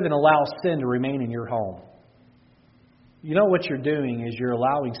live and allow sin to remain in your home, you know what you're doing is you're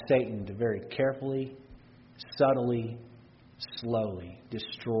allowing Satan to very carefully, subtly, slowly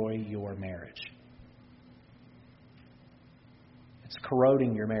destroy your marriage. It's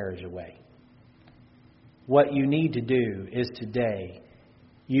corroding your marriage away. What you need to do is today,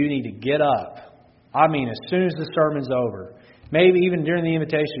 you need to get up. I mean, as soon as the sermon's over, maybe even during the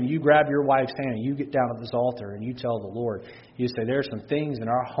invitation, you grab your wife's hand and you get down at this altar and you tell the Lord, you say, there's some things in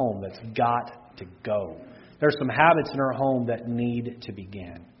our home that's got to go. There's some habits in our home that need to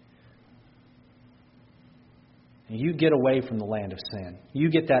begin. And you get away from the land of sin. You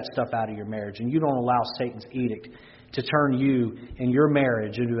get that stuff out of your marriage, and you don't allow Satan's edict to turn you and your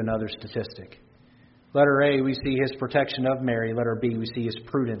marriage into another statistic. Letter A, we see his protection of Mary. Letter B, we see his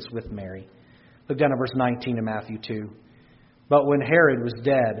prudence with Mary. Look down at verse 19 of Matthew 2. But when Herod was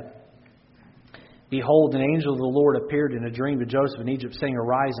dead, behold, an angel of the Lord appeared in a dream to Joseph in Egypt, saying,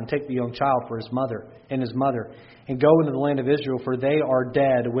 Arise and take the young child for his mother, and go into the land of Israel, for they are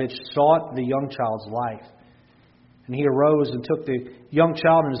dead, which sought the young child's life. And he arose and took the young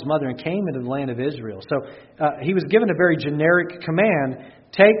child and his mother and came into the land of Israel. So he was given a very generic command.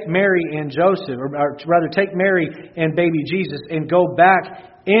 Take Mary and Joseph, or rather take Mary and baby Jesus and go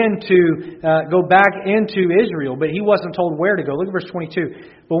back go back into Israel, but he wasn't told where to go. Look at verse 22.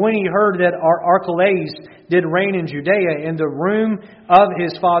 But when he heard that Archelaus did reign in Judea in the room of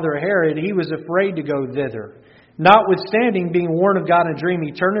his father Herod, he was afraid to go thither. Notwithstanding, being warned of God in a dream,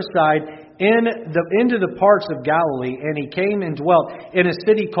 he turned aside into the parts of Galilee, and he came and dwelt in a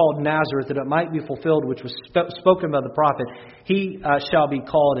city called Nazareth, that it might be fulfilled, which was spoken by the prophet, he shall be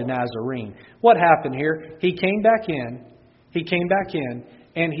called a Nazarene. What happened here? He came back in,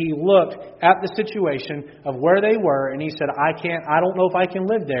 and he looked at the situation of where they were, and he said, I don't know if I can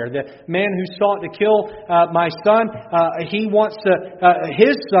live there. The man who sought to kill my son,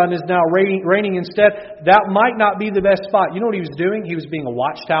 his son is now reigning instead. That might not be the best spot. You know what he was doing? He was being a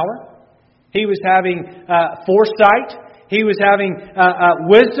watchtower. He was having foresight. He was having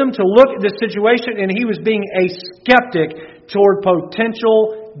wisdom to look at the situation, and he was being a skeptic toward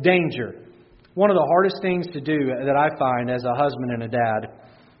potential danger. One of the hardest things to do that I find as a husband and a dad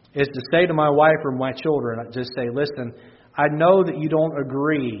is to say to my wife or my children, just say, listen, I know that you don't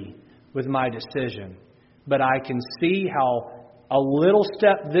agree with my decision, but I can see how a little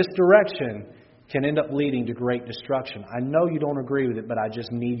step this direction can end up leading to great destruction. I know you don't agree with it, but I just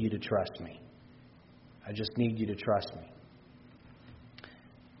need you to trust me. I just need you to trust me.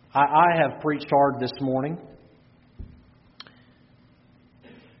 I have preached hard this morning.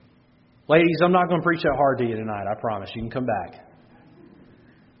 Ladies, I'm not going to preach that hard to you tonight, I promise. You can come back.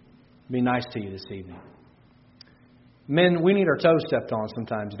 Be nice to you this evening. Men, we need our toes stepped on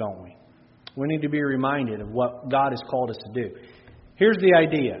sometimes, don't we? We need to be reminded of what God has called us to do. Here's the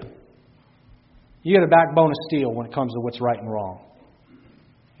idea. You got a backbone of steel when it comes to what's right and wrong.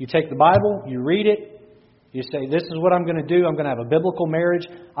 You take the Bible, you read it, you say, this is what I'm going to do. I'm going to have a biblical marriage.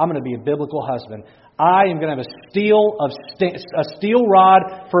 I'm going to be a biblical husband. I am going to have a steel rod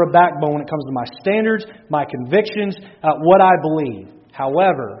for a backbone when it comes to my standards, my convictions, what I believe.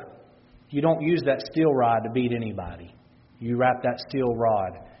 However, you don't use that steel rod to beat anybody. You wrap that steel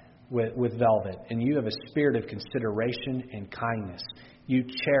rod with velvet, and you have a spirit of consideration and kindness. You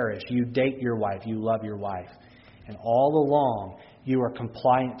cherish, you date your wife, you love your wife. And all along, you are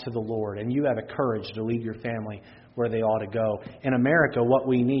compliant to the Lord, and you have a courage to lead your family where they ought to go. In America, what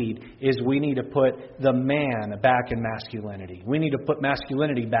we need is we need to put the man back in masculinity. We need to put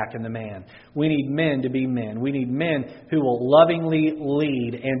masculinity back in the man. We need men to be men. We need men who will lovingly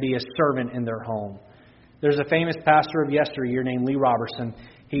lead and be a servant in their home. There's a famous pastor of yesteryear named Lee Robertson.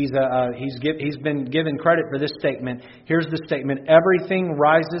 He's been given credit for this statement. Here's the statement: everything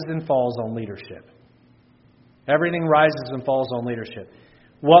rises and falls on leadership. Everything rises and falls on leadership.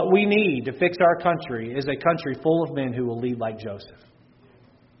 What we need to fix our country is a country full of men who will lead like Joseph.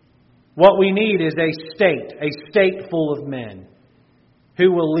 What we need is a state full of men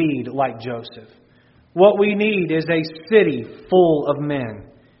who will lead like Joseph. What we need is a city full of men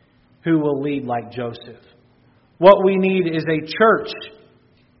who will lead like Joseph. What we need is a church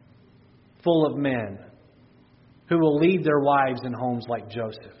full of men who will lead their wives and homes like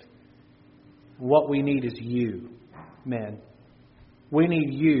Joseph. What we need is you, men. We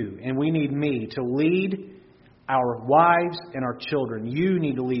need you and we need me to lead our wives and our children. You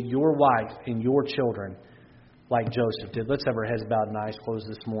need to lead your wife and your children like Joseph did. Let's have our heads bowed and eyes closed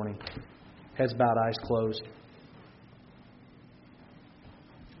this morning. Heads bowed, eyes closed.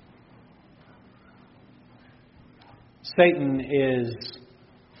 Satan is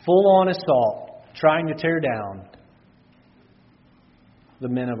full-on assault, trying to tear down the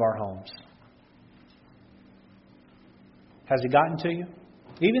men of our homes. Has he gotten to you?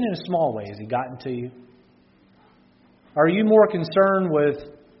 Even in a small way, has he gotten to you? Are you more concerned with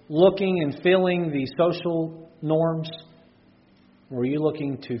looking and feeling the social norms? Or are you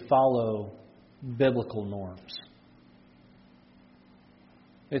looking to follow biblical norms?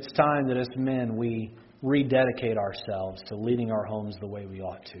 It's time that as men we rededicate ourselves to leading our homes the way we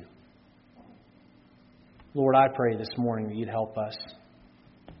ought to. Lord, I pray this morning that you'd help us.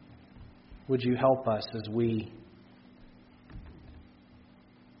 Would you help us as we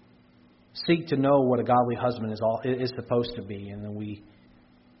seek to know what a godly husband is supposed to be, and then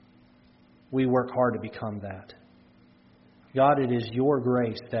we work hard to become that. God, it is your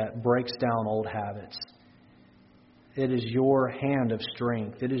grace that breaks down old habits. It is your hand of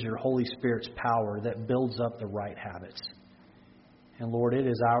strength. It is your Holy Spirit's power that builds up the right habits. And Lord, it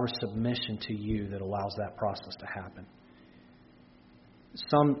is our submission to you that allows that process to happen.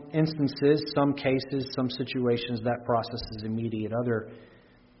 Some instances, some cases, some situations, that process is immediate. Other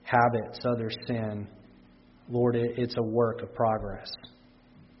habits, other sin, Lord, it's a work of progress.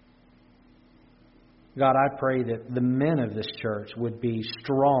 God, I pray that the men of this church would be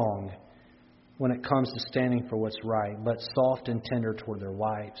strong when it comes to standing for what's right, but soft and tender toward their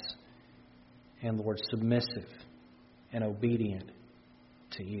wives. And, Lord, submissive and obedient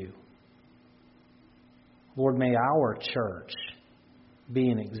to You. Lord, may our church be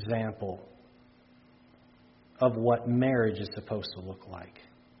an example of what marriage is supposed to look like,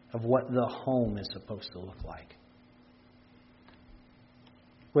 of what the home is supposed to look like.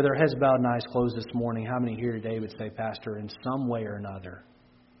 With our heads bowed and eyes closed this morning, how many here today would say, Pastor, in some way or another,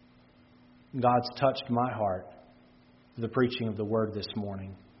 God's touched my heart through the preaching of the Word this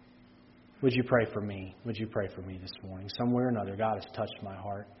morning? Would you pray for me? Would you pray for me this morning? Some way or another, God has touched my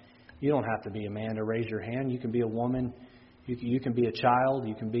heart. You don't have to be a man to raise your hand. You can be a woman. You can be a child.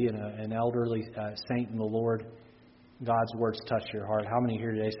 You can be an elderly saint in the Lord. God's words touch your heart. How many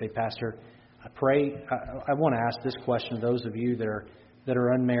here today say, Pastor, I pray. I want to ask this question to those of you that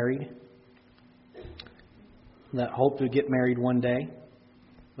are unmarried, that hope to get married one day.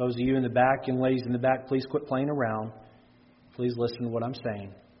 Those of you in the back, young ladies in the back, please quit playing around. Please listen to what I'm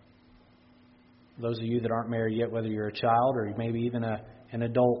saying. Those of you that aren't married yet, whether you're a child or maybe even an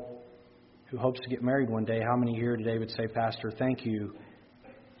adult who hopes to get married one day, how many here today would say, Pastor, thank you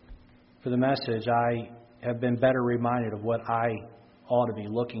for the message. I have been better reminded of what I ought to be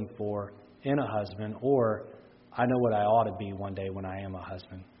looking for in a husband, or I know what I ought to be one day when I am a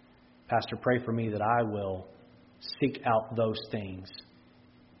husband. Pastor, pray for me that I will seek out those things.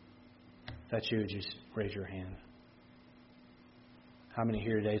 If that's you, just raise your hand. How many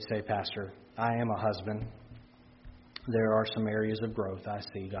here today say, Pastor, I am a husband. There are some areas of growth I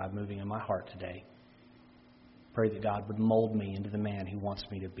see God moving in my heart today. Pray that God would mold me into the man He wants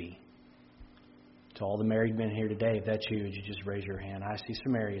me to be. To all the married men here today, if that's you, would you just raise your hand? I see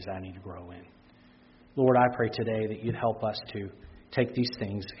some areas I need to grow in. Lord, I pray today that You'd help us to take these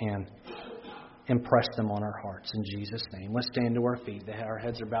things and impress them on our hearts. In Jesus' name. Let's stand to our feet. Our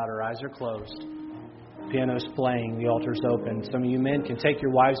heads are bowed, our eyes are closed. Piano's playing, the altar's open. Some of you men can take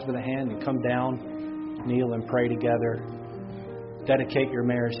your wives by the hand and come down, kneel and pray together. Dedicate your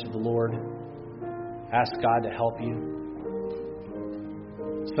marriage to the Lord. Ask God to help you.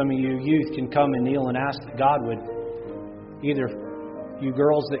 Some of you youth can come and kneel and ask that God would, either you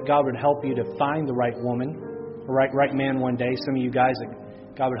girls, that God would help you to find the right woman, the right man one day. Some of you guys,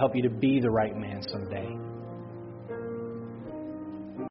 that God would help you to be the right man someday.